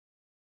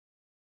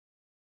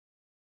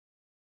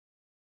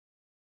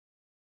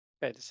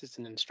Okay, this is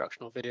an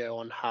instructional video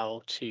on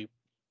how to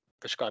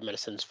prescribe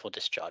medicines for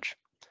discharge.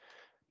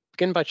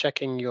 Begin by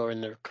checking you're in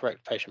the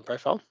correct patient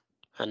profile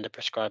and are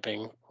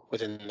prescribing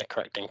within the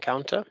correct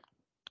encounter.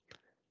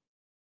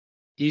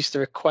 Use the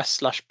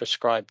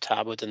Request/Prescribe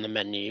tab within the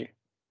menu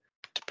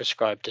to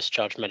prescribe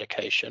discharge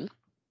medication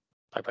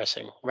by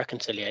pressing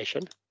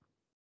Reconciliation,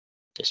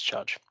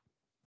 Discharge.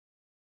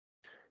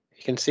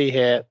 You can see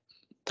here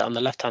that on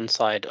the left-hand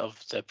side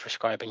of the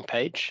prescribing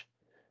page,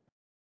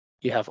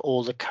 you have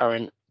all the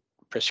current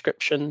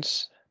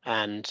prescriptions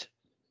and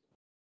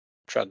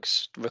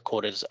drugs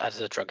recorded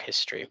as a drug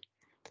history.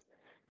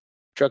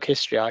 Drug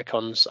history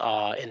icons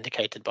are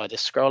indicated by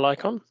this scroll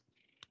icon,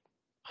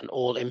 and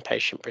all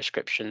inpatient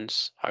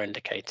prescriptions are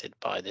indicated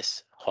by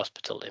this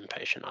hospital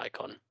inpatient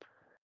icon.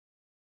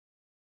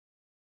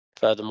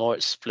 Furthermore,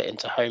 it's split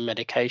into home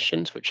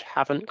medications which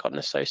haven't got an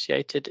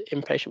associated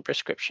inpatient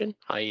prescription,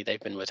 i.e. they've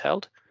been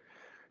withheld,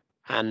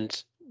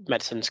 and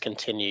medicines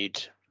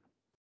continued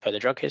per the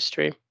drug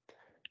history,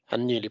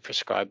 and newly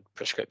prescribed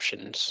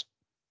prescriptions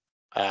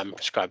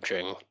prescribed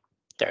during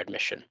their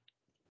admission.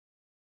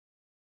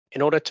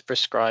 In order to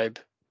prescribe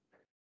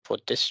for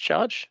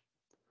discharge,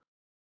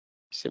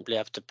 you simply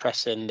have to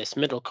press in this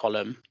middle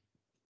column,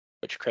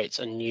 which creates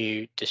a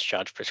new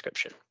discharge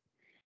prescription.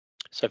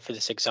 So for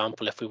this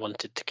example, if we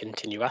wanted to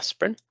continue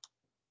aspirin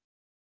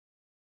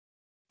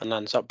and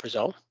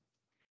lansoprazole,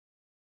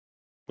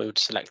 we would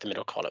select the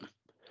middle column.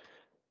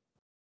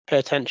 Pay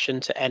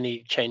attention to any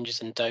changes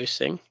in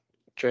dosing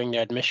during the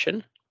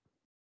admission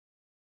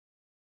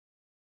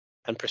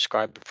and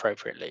prescribe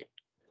appropriately.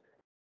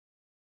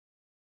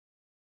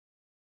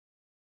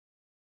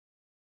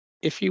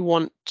 If you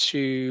want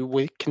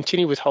to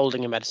continue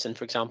withholding a medicine,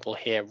 for example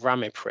here,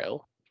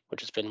 ramipril,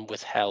 which has been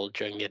withheld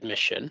during the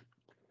admission,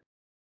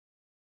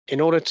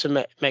 in order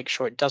to make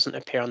sure it doesn't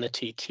appear on the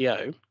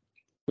TTO,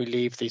 we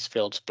leave these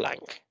fields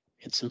blank.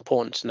 It's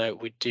important to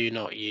note we do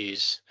not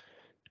use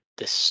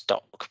this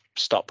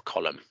stop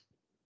column.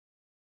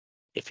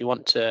 If you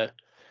want to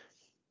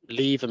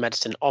leave a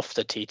medicine off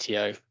the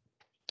TTO,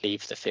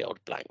 leave the field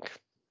blank.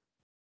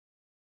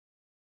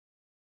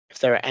 If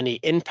there are any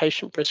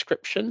inpatient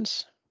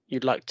prescriptions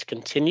you'd like to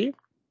continue,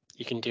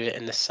 you can do it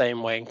in the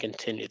same way and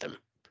continue them.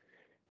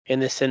 In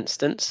this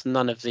instance,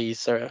 none of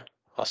these are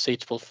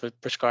suitable for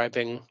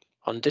prescribing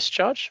on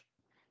discharge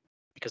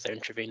because they're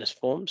intravenous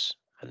forms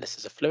and this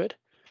is a fluid.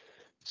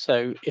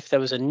 So if there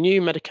was a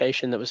new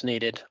medication that was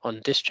needed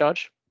on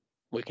discharge,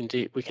 we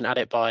can add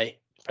it by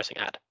pressing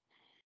add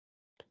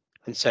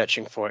and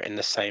searching for it in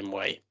the same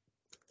way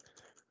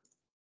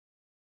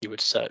you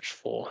would search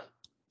for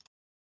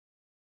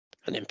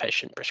an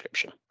inpatient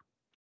prescription.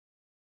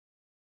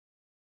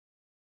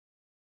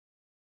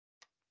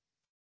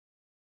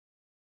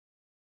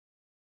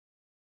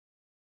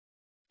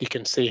 You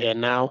can see here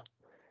now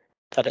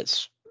that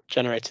it's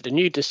generated a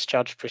new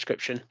discharge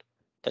prescription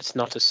that's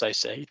not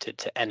associated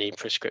to any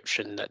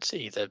prescription that's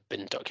either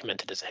been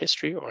documented as a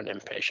history or an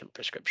inpatient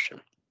prescription.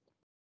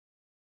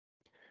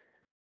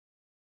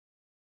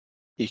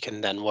 You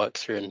can then work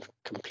through and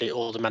complete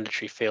all the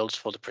mandatory fields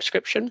for the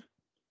prescription,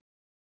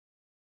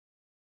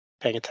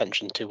 paying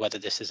attention to whether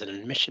this is an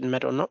admission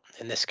med or not.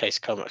 In this case,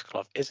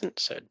 Comox-Clov isn't,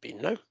 so it'd be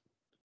no,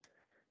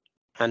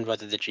 and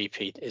whether the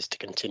GP is to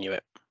continue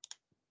it.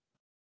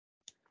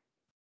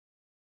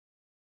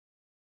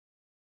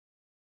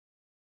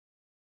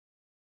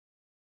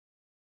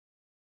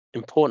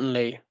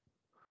 Importantly,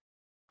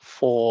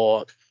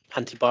 for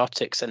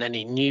antibiotics and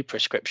any new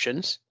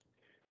prescriptions,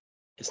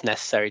 it's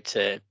necessary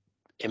to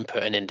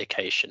input an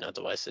indication,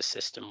 otherwise the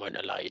system won't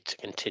allow you to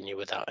continue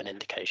without an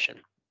indication.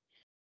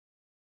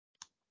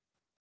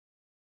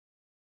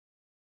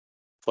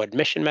 For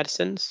admission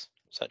medicines,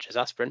 such as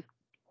aspirin,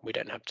 we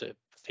don't have to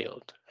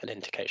field an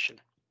indication.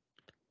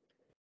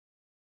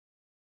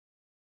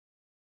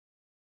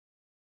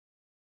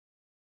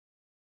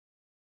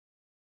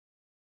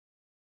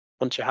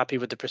 Once you're happy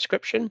with the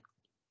prescription,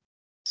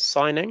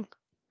 signing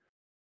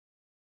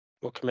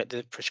will commit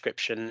the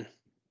prescription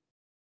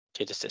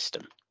to the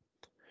system.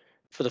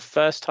 For the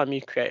first time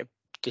you create a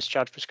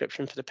discharge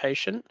prescription for the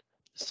patient,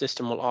 the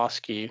system will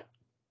ask you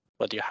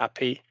whether you're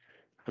happy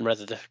and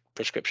whether the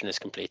prescription is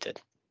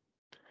completed.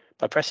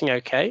 By pressing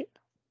OK,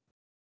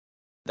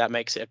 that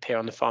makes it appear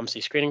on the pharmacy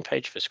screening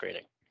page for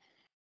screening.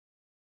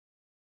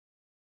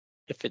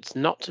 If it's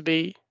not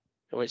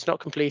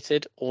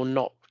completed or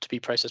not to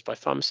be processed by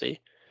pharmacy,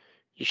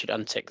 you should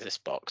untick this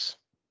box.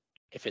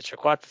 If it's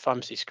required for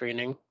pharmacy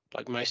screening,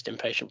 like most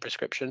inpatient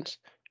prescriptions,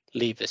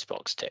 leave this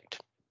box ticked.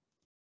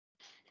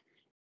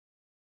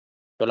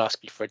 We'll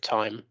ask you for a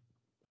time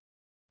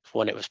for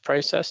when it was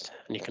processed,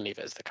 and you can leave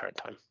it as the current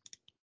time.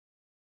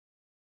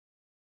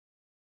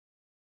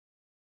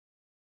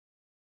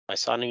 By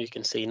signing, you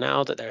can see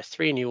now that there are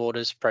 3 new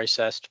orders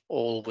processed,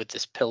 all with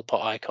this pill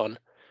pot icon,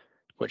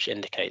 which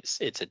indicates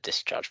it's a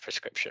discharge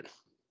prescription.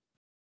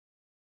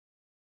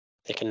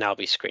 It can now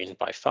be screened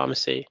by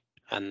pharmacy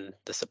and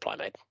the supply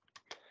made.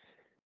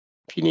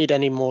 If you need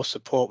any more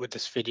support with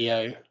this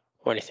video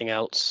or anything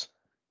else,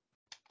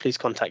 please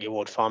contact your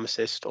ward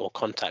pharmacist or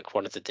contact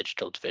one of the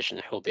digital division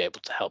who will be able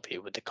to help you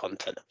with the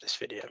content of this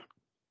video.